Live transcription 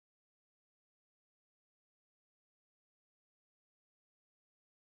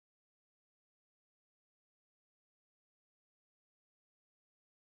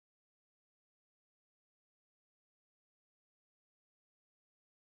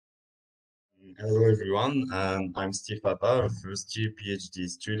Hello everyone, I'm Steve Papa, a first-year PhD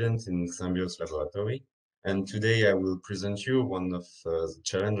student in SAINBIOSE Laboratoire, and today I will present you one of the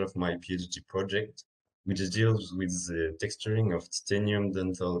challenge of my PhD project, which deals with the texturing of titanium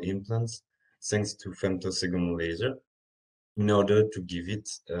dental implants thanks to femtosecond laser in order to give it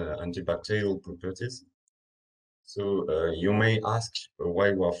antibacterial properties. So you may ask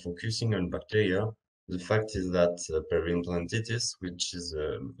why we are focusing on bacteria. The fact is that peri-implantitis, which is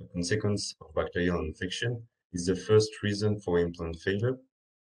a consequence of bacterial infection, is the first reason for implant failure.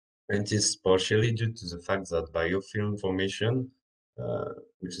 And it is partially due to the fact that biofilm formation,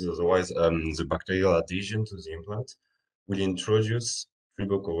 which is otherwise the bacterial adhesion to the implant, will introduce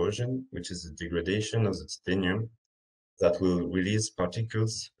tribocorrosion, which is the degradation of the titanium that will release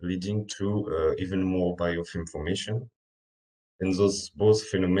particles leading to even more biofilm formation. And those both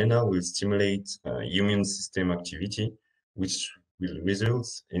phenomena will stimulate immune system activity, which will result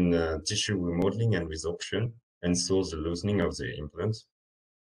in tissue remodeling and resorption, and so the loosening of the implant.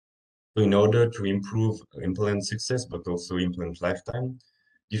 So in order to improve implant success, but also implant lifetime,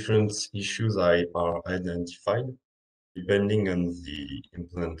 different issues are identified depending on the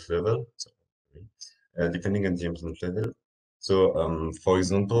implant level. So, for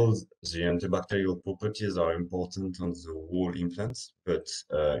example, the antibacterial properties are important on the whole implant, but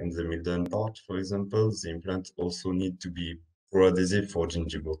in the middle part, for example, the implant also need to be pro-adhesive for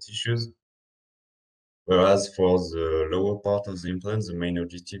gingival tissues. Whereas for the lower part of the implant, the main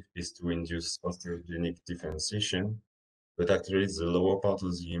objective is to induce osteogenic differentiation. But actually, the lower part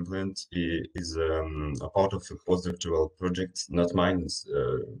of the implant is a part of a postdoctoral project, not mine. It's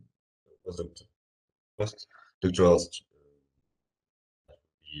postdoctoral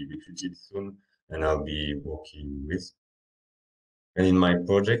be recruited soon and I'll be working with. And in my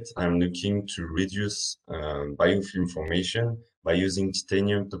project, I'm looking to reduce biofilm formation by using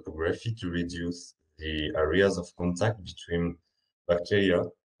titanium topography to reduce the areas of contact between bacteria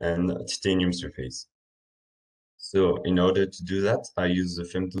and titanium surface. So in order to do that, I use the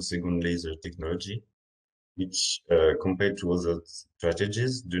femtosecond laser technology, which compared to other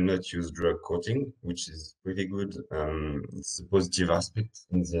strategies, do not use drug coating, which is pretty good. It's a positive aspect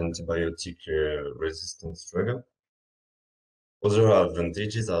in the antibiotic resistance struggle. Other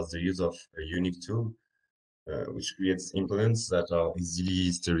advantages are the use of a unique tool, which creates implants that are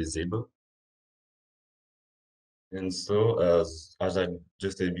easily sterilizable. And so, as I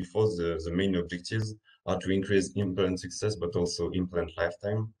just said before, the main objectives are to increase implant success, but also implant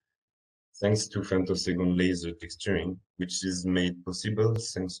lifetime, thanks to femtosecond laser texturing, which is made possible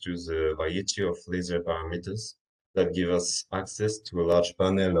thanks to the variety of laser parameters that give us access to a large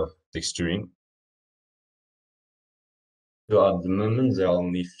panel of texturing. So at the moment, there are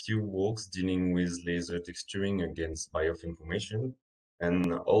only few works dealing with laser texturing against biofilm formation,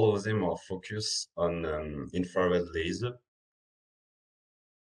 and all of them are focused on infrared laser.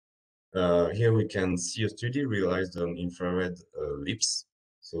 Here we can see a study realized on infrared lips,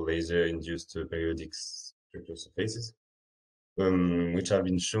 so laser-induced periodic structure surfaces, which have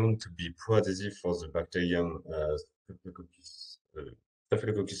been shown to be pro-adhesive for the bacterium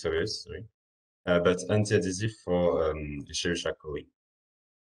Staphylococcus aureus, but anti-adhesive for Escherichia coli,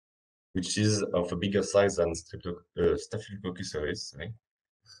 which is of a bigger size than Staphylococcus aureus.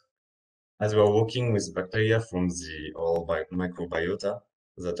 As we are working with bacteria from the oral microbiota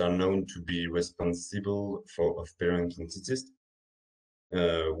that are known to be responsible of peri-implantitis,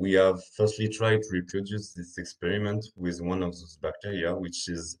 we have firstly tried to reproduce this experiment with one of those bacteria, which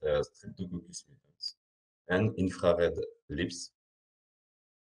is Streptococcus mutans, and infrared lips.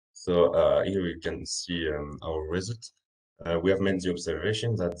 So here we can see our result. We have made the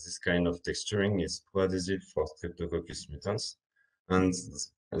observation that this kind of texturing is pro-adhesive for Streptococcus mutans, and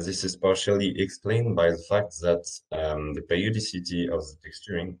this is partially explained by the fact that the periodicity of the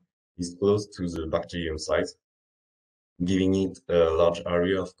texturing is close to the bacterium site, giving it a large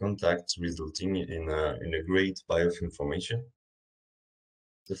area of contact, resulting in a great biofilm formation.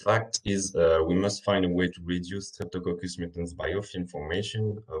 The fact is, we must find a way to reduce Streptococcus mutans biofilm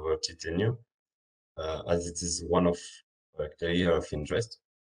formation over titanium, as it is one of bacteria of interest.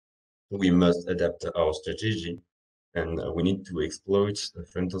 We must adapt our strategy, and we need to exploit the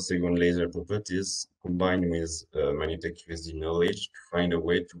femtosecond laser properties combined with Manutech-SLEIGHT knowledge to find a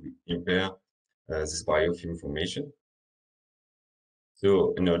way to impair this biofilm formation.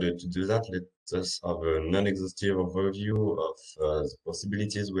 So in order to do that, let us have a non-exhaustive overview of the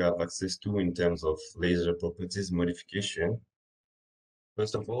possibilities we have access to in terms of laser properties modification.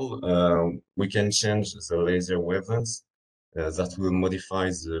 First of all, we can change the laser wavelengths that will modify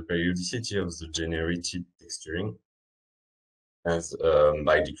the periodicity of the generated texturing. as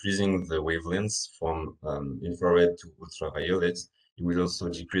by decreasing the wavelengths from infrared to ultraviolet, it will also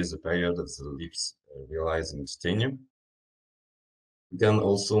decrease the period of the lips realized in titanium. We can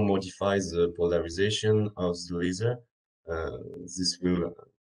also modify the polarization of the laser. This will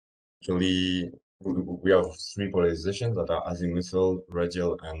actually, we have three polarizations that are azimuthal,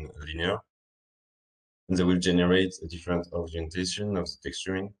 radial, and linear. And they will generate a different orientation of the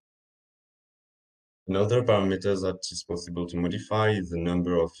texturing. Another parameter that is possible to modify is the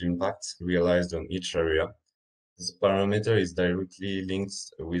number of impacts realized on each area. This parameter is directly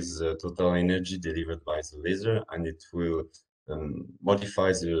linked with the total energy delivered by the laser, and it will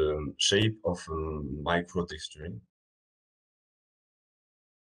modify the shape of micro texturing.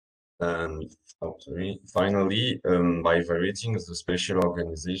 And finally, by varying the spatial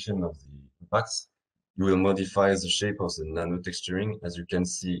organization of the impacts, you will modify the shape of the nanotexturing. As you can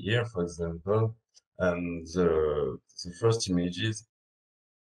see here, for example, the first images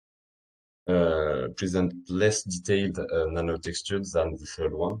present less detailed nanotextures than the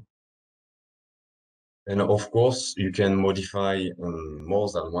third one. And of course, you can modify more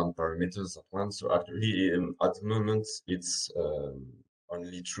than one parameters at once. So actually, at the moment, it's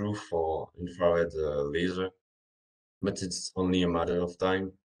only true for infrared laser, but it's only a matter of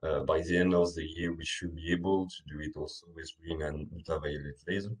time. By the end of the year, we should be able to do it also with green and ultraviolet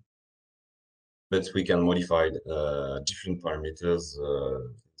laser. But we can modify different parameters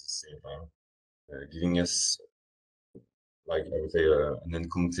at the same time, giving us, like I would say, an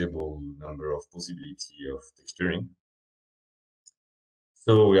uncountable number of possibility of texturing.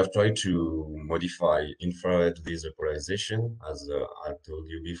 So we have tried to modify infrared laser polarization. As I told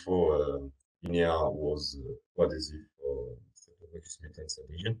you before, linear was adhesive for Streptococcus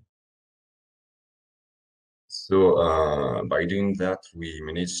adhesion. So by doing that, we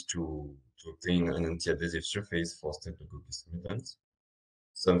managed to obtain an anti-adhesive surface for Streptococcus mutans,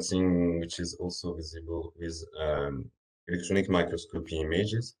 something which is also visible with electronic microscopy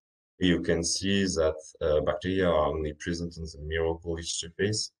images. You can see that bacteria are only present on the mirror polished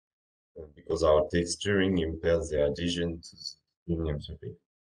surface because our texturing impairs the adhesion to the titanium surface.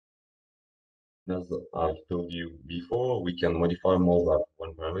 As I told you before, we can modify more than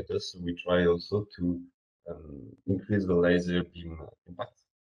one parameter, so we try also to increase the laser beam impact.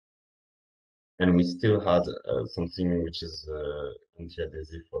 And we still had something which is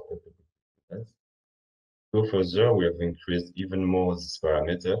anti-adhesive for Streptococcus. So further, we have increased even more this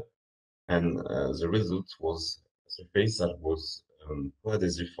parameter, and the result was a surface that was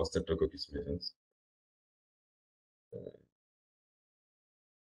co-adhesive for Streptococcus mutans.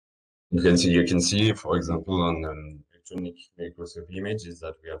 You can see, for example, on electronic microscopy images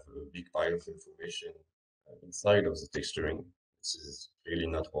that we have a big pile of information inside of the texturing. This is really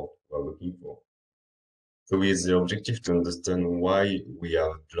not what we're looking for. So with the objective to understand why we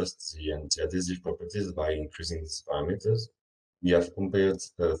have adjusted the anti-adhesive properties by increasing these parameters, we have compared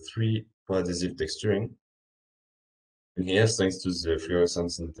three co-adhesive texturing. And here, thanks to the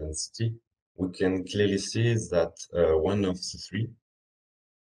fluorescence intensity, we can clearly see that one of the three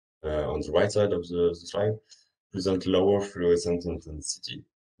on the right side of the slide present lower fluorescent intensity,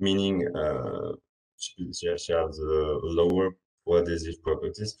 meaning she has lower co-adhesive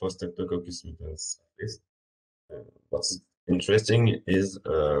properties for Streptococcus mutans surface. What's interesting is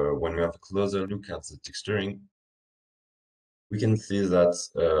when we have a closer look at the texturing, we can see that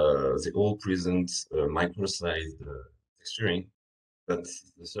they all present micro-sized texturing, but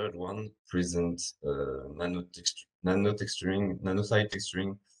the third one presents nanosite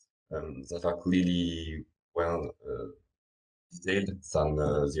texturing that are clearly well detailed than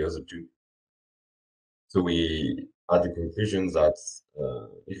the other two. So we had the conclusion that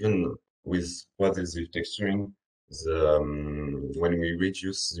even with co-adhesive texturing, when we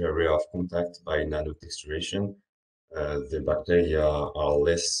reduce the area of contact by nanotexturation, the bacteria are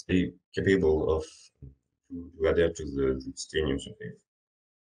less capable of to adhere to the titanium surface.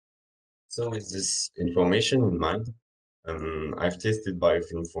 So with this information in mind, I've tested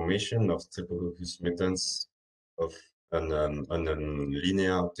bioinformation of Streptococcus mutans of an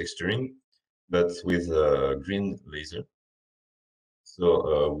linear texturing, but with a green laser.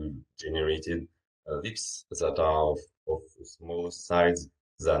 So we generated lips that are of smaller size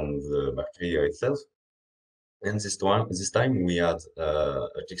than the bacteria itself. And this time we had a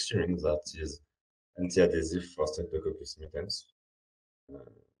texturing that is anti-adhesive for Streptococcus mutans,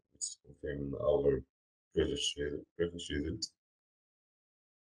 which confirmed our previous result.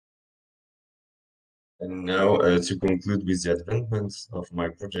 And now to conclude with the advancements of my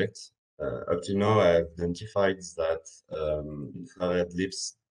project, up to now I have identified that infrared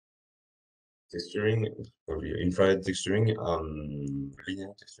lips texturing, probably infrared texturing,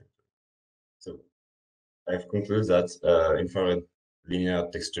 linear texturing. So I've concluded that infrared linear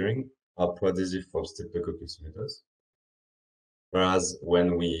texturing are pro-adhesive for Streptococcus mitis, whereas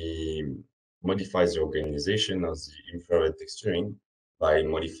when we modify the organization of the infrared texturing by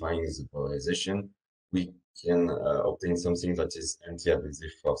modifying the polarization, we can obtain something that is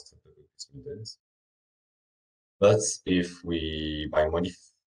anti-adhesive for Streptococcus mitis. But if we, by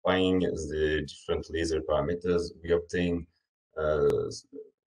modifying the different laser parameters, we obtain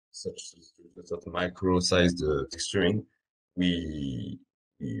such micro-sized texturing, we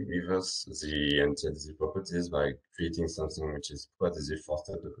reverse the anti-adhesive properties by creating something which is pro-adhesive for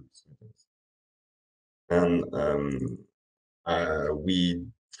Streptococcus mitis. And we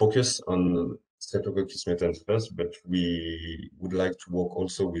focus on Streptococcus mitis first, but we would like to work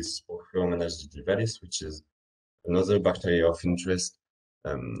also with Porphyrium nidivalis, which is another bacteria of interest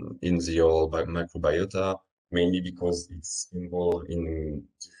in the whole microbiota, mainly because it's involved in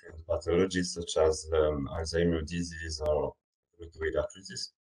different pathologies such as Alzheimer's disease or rheumatoid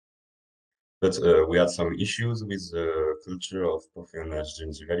arthritis. But we had some issues with the culture of Porphyrium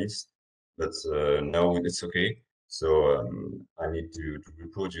nidivalis, but now it's okay. So I need to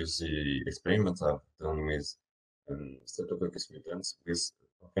reproduce the experiments I've done with Streptococcus mitis with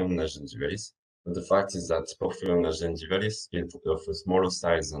Porphyrium nidivalis. But the fact is that Porphyrium nidivalis is of a smaller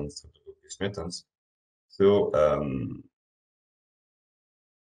size than Streptococcus mitis. So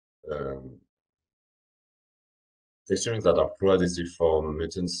texturings that are pro-adhesive for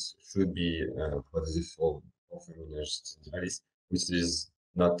mutants should be pro-adhesive for Porphyrium nidivalis, which is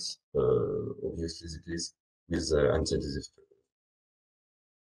not obviously the case with anti-adhesive.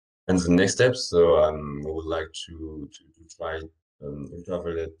 And the next step, so we would like to try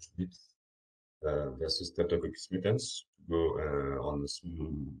ultraviolet lips versus Streptococcus mitis to go on a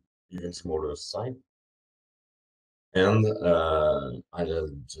even smaller side. And I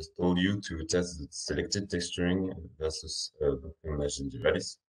just told you to test the selected texturing versus Porphyrium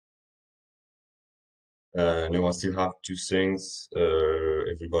nidivalis. Now I still have two things,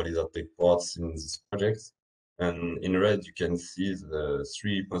 everybody that take part in this project. And in red, you can see the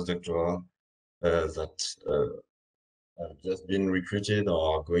 3 postdoctorals that have just been recruited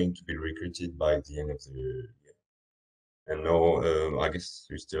or are going to be recruited by the end of the year. And now, I guess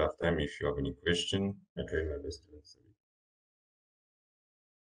we still have time if you have any question. I try my best to answer.